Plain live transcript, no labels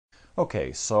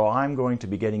Okay, so I'm going to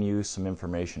be getting you some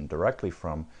information directly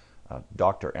from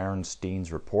Dr.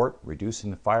 Aronstein's report,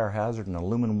 Reducing the Fire Hazard in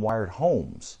Aluminum Wired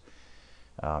Homes.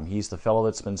 He's the fellow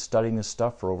that's been studying this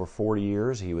stuff for over 40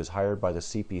 years. He was hired by the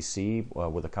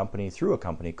CPSC through a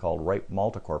company called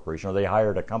Wright-Malta Corporation, or they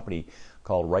hired a company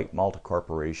called Wright-Malta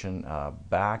Corporation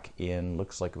back in,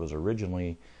 looks like it was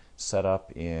originally set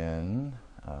up in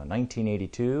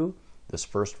 1982, this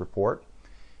first report.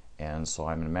 And so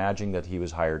I'm imagining that he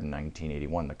was hired in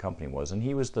 1981, the company was, and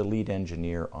he was the lead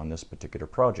engineer on this particular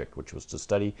project, which was to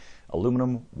study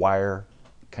aluminum wire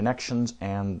connections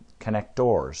and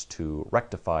connectors to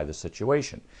rectify the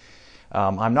situation.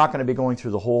 I'm not going to be going through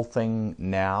the whole thing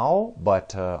now,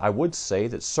 but I would say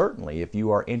that certainly if you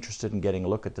are interested in getting a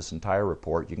look at this entire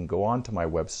report, you can go on to my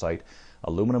website,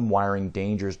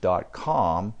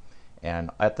 aluminumwiringdangers.com.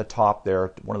 And at the top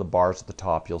there, one of the bars at the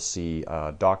top, you'll see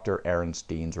Dr.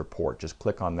 Aronstein's report. Just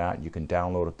click on that. You can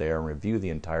download it there and review the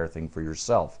entire thing for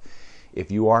yourself. If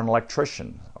you are an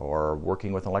electrician or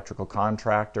working with an electrical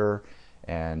contractor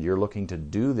and you're looking to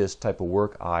do this type of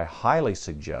work, I highly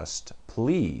suggest,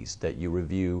 please, that you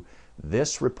review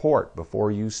this report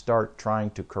before you start trying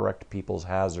to correct people's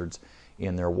hazards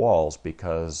in their walls,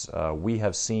 because we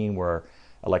have seen where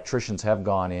electricians have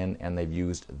gone in and they've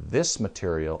used this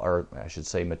material, or I should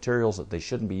say materials that they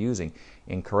shouldn't be using,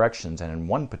 in corrections, and in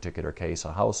one particular case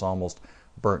a house almost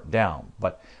burnt down.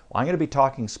 But I'm going to be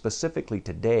talking specifically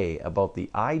today about the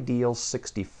Ideal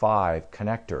 65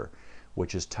 connector,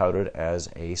 which is touted as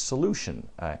a solution,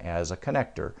 as a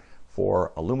connector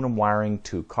for aluminum wiring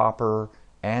to copper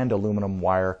and aluminum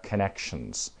wire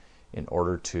connections, in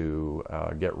order to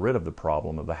get rid of the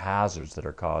problem of the hazards that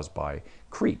are caused by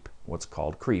creep, what's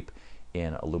called creep,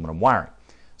 in aluminum wiring.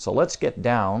 So let's get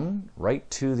down right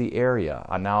to the area.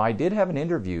 Now, I did have an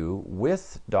interview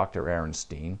with Dr.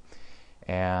 Aronstein,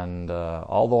 and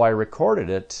although I recorded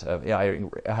it,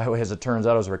 as it turns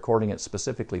out, I was recording it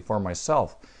specifically for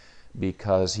myself,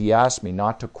 because he asked me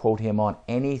not to quote him on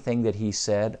anything that he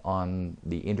said on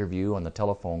the interview, on the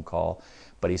telephone call,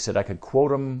 but he said I could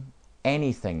quote him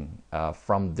anything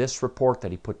from this report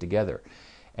that he put together,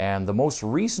 and the most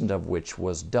recent of which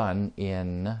was done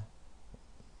in,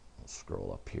 let's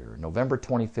scroll up here, November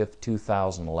 25th,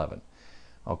 2011.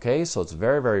 Okay, so it's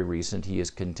very, very recent. He is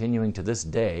continuing to this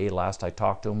day. Last I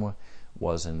talked to him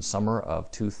was in summer of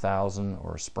 2000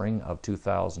 or spring of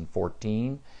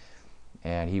 2014,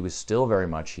 and he was still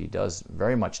he does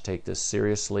very much take this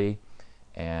seriously,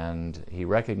 and he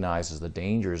recognizes the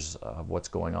dangers of what's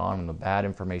going on and the bad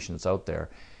information that's out there,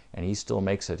 and he still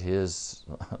makes it his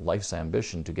life's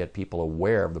ambition to get people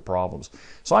aware of the problems.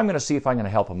 So I'm going to see if I'm going to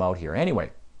help him out here. Anyway,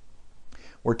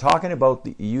 we're talking about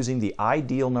using the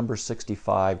Ideal number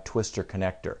 65 twister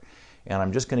connector, and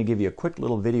I'm just going to give you a quick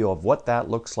little video of what that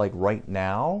looks like right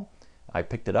now. I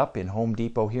picked it up in Home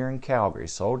Depot here in Calgary,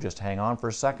 so just hang on for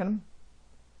a second,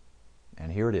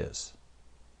 and here it is.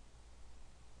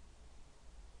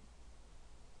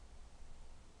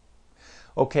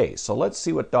 Okay, so let's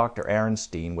see what Dr.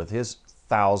 Aronstein, with his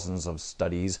thousands of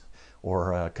studies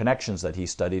or connections that he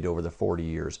studied over the 40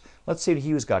 years, let's see what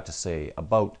he's got to say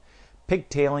about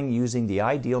pigtailing using the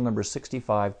Ideal number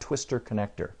 65 twister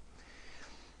connector.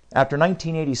 After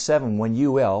 1987, when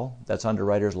UL, that's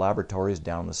Underwriters Laboratories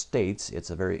down in the States, it's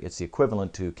the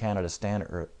equivalent to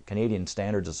Canadian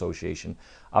Standards Association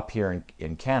up here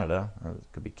in Canada, or it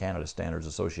could be Canada Standards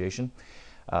Association.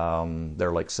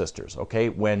 They're like sisters. Okay,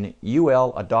 when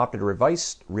UL adopted a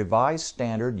revised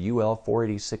standard, UL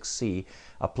 486C,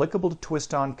 applicable to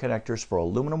twist-on connectors for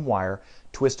aluminum wire,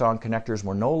 twist-on connectors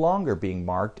were no longer being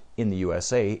marked in the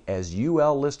USA as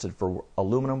UL listed for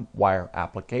aluminum wire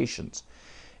applications.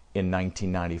 In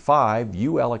 1995,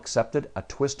 UL accepted a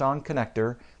twist-on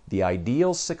connector, the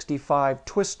Ideal 65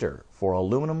 twister, for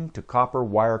aluminum to copper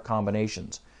wire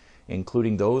combinations,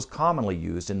 including those commonly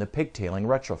used in the pigtailing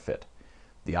retrofit.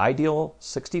 The Ideal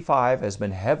 65 has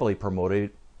been heavily promoted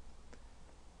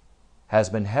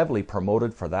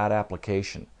for that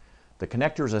application. The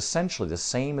connector is essentially the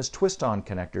same as twist-on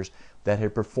connectors that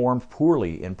had performed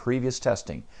poorly in previous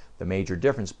testing, the major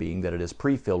difference being that it is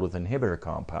pre-filled with inhibitor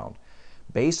compound.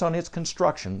 Based on its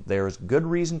construction, there is good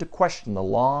reason to question the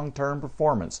long-term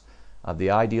performance of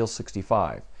the Ideal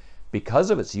 65.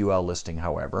 Because of its UL listing,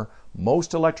 however,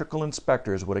 most electrical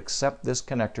inspectors would accept this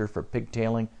connector for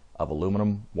pigtailing of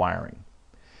aluminum wiring.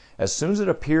 As soon as it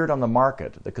appeared on the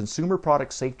market, the Consumer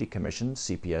Product Safety Commission,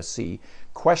 CPSC,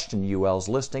 questioned UL's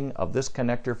listing of this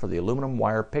connector for the aluminum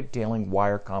wire pigtailing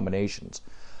wire combinations.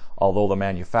 Although the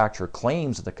manufacturer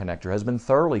claims that the connector has been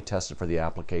thoroughly tested for the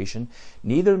application,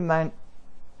 neither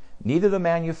Neither the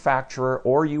manufacturer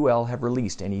or UL have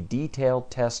released any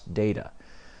detailed test data.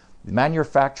 The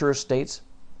manufacturer states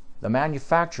the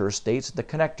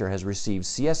connector has received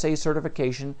CSA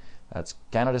certification, that's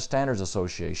Canada Standards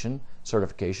Association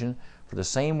certification, for the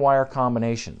same wire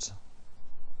combinations.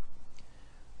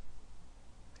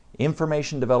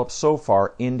 Information developed so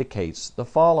far indicates the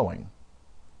following.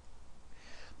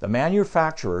 The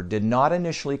manufacturer did not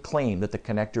initially claim that the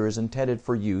connector is intended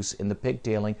for use in the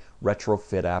pigtailing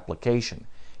retrofit application.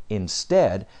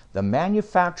 Instead, the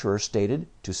manufacturer stated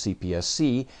to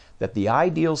CPSC that the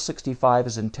Ideal 65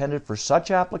 is intended for such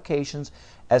applications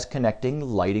as connecting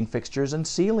lighting fixtures and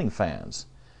ceiling fans.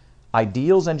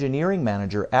 Ideal's engineering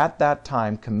manager at that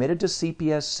time committed to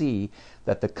CPSC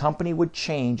that the company would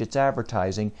change its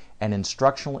advertising and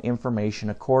instructional information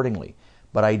accordingly.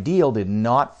 But Ideal did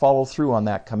not follow through on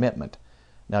that commitment.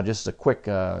 Now, just a quick,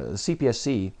 the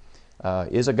CPSC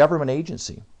is a government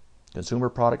agency, Consumer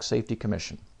Product Safety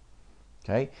Commission.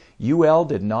 Okay? UL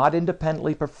did not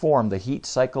independently perform the heat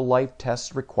cycle life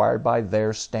tests required by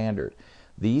their standard.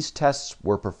 These tests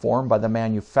were performed by the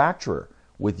manufacturer,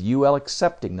 with UL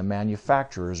accepting the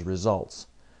manufacturer's results.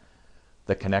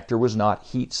 The connector was not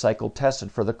heat cycle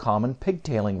tested for the common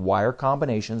pigtailing wire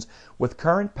combinations with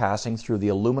current passing through the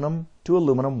aluminum to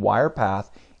aluminum wire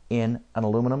path in an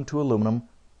aluminum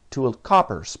to a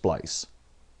copper splice.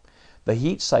 The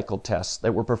heat cycle tests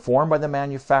that were performed by the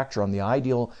manufacturer on the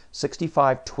Ideal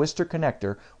 65 twister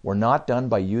connector were not done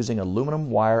by using aluminum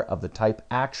wire of the type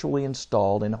actually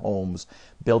installed in homes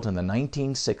built in the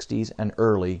 1960s and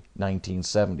early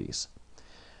 1970s.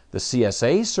 The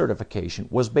CSA certification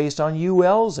was based on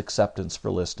UL's acceptance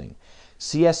for listing.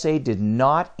 CSA did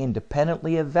not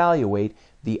independently evaluate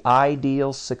the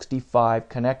Ideal 65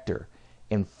 connector.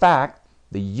 In fact,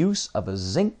 the use of a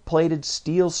zinc-plated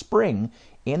steel spring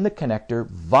in the connector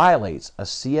violates a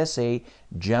CSA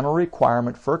general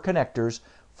requirement for connectors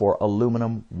for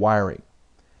aluminum wiring.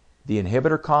 The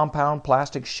inhibitor compound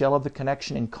plastic shell of the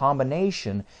connection in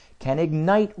combination can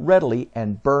ignite readily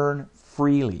and burn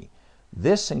freely.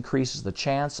 This increases the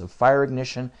chance of fire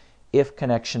ignition if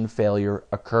connection failure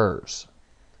occurs.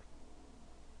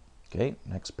 Okay,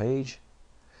 next page.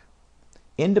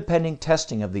 Independent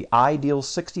testing of the Ideal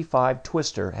 65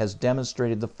 twister has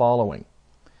demonstrated the following.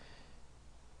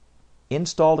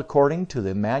 Installed according to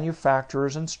the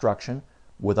manufacturer's instruction,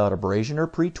 without abrasion or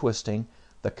pre-twisting,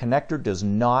 the connector does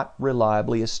not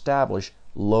reliably establish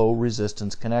low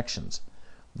resistance connections.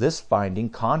 This finding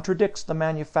contradicts the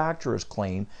manufacturer's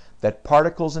claim that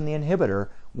particles in the inhibitor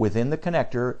within the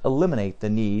connector eliminate the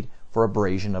need for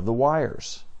abrasion of the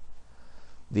wires.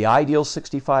 The Ideal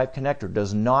 65 connector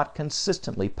does not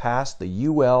consistently pass the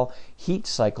UL heat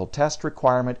cycle test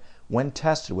requirement when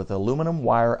tested with aluminum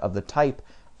wire of the type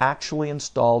actually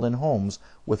installed in homes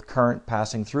with current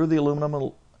passing through the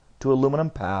aluminum to aluminum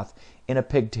path in a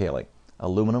pigtailing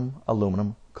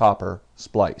aluminum copper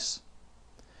splice.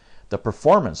 The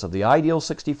performance of the Ideal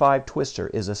 65 twister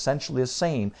is essentially the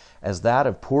same as that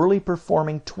of poorly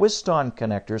performing twist-on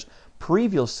connectors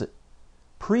previously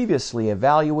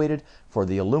evaluated for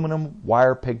the aluminum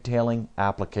wire pigtailing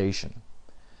application.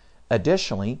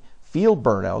 Additionally, field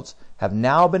burnouts have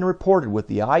now been reported with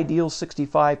the Ideal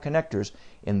 65 connectors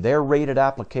in their rated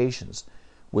applications.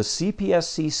 With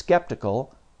CPSC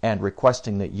skeptical and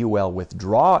requesting that UL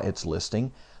withdraw its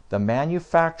listing, the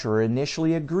manufacturer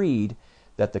initially agreed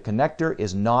that the connector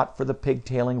is not for the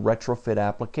pigtailing retrofit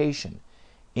application.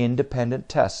 Independent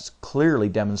tests clearly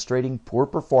demonstrating poor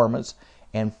performance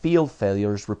and field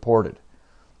failures reported.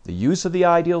 The use of the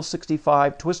Ideal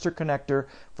 65 twister connector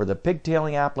for the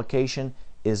pigtailing application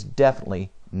is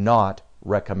definitely not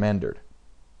recommended.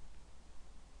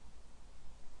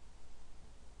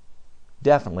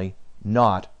 Definitely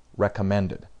not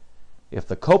recommended. If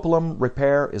the coupling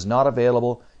repair is not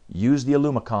available, use the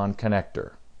Alumicon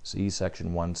connector. See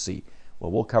section 1C.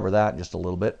 Well, we'll cover that in just a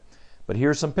little bit. But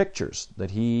here's some pictures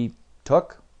that he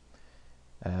took.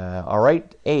 All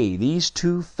right, A, these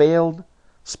two failed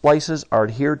splices are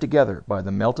adhered together by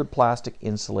the melted plastic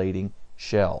insulating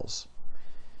shells.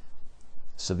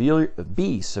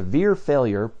 B, severe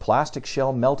failure, plastic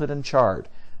shell melted and charred.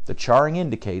 The charring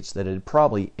indicates that it had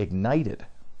probably ignited.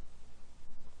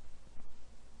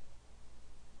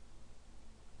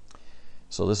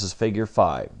 So this is figure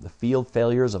 5, the field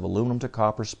failures of aluminum to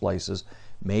copper splices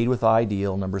made with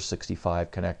Ideal number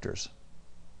 65 connectors.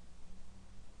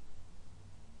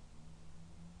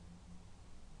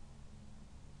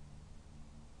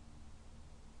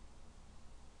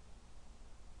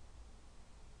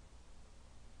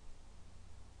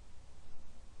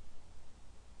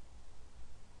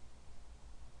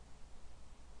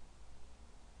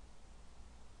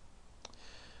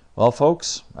 Well,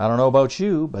 folks, I don't know about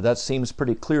you, but that seems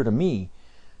pretty clear to me.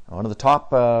 One of the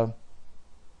top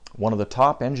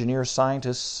engineer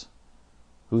scientists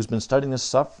who's been studying this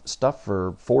stuff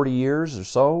for 40 years or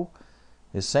so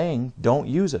is saying don't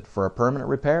use it for a permanent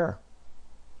repair.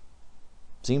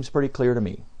 Seems pretty clear to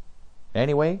me.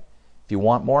 Anyway, if you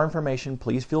want more information,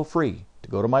 please feel free to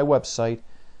go to my website,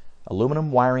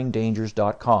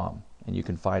 aluminumwiringdangers.com, and you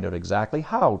can find out exactly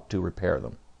how to repair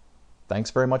them.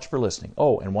 Thanks very much for listening.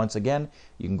 Oh, and once again,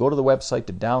 you can go to the website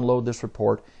to download this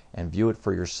report and view it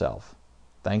for yourself.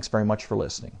 Thanks very much for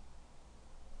listening.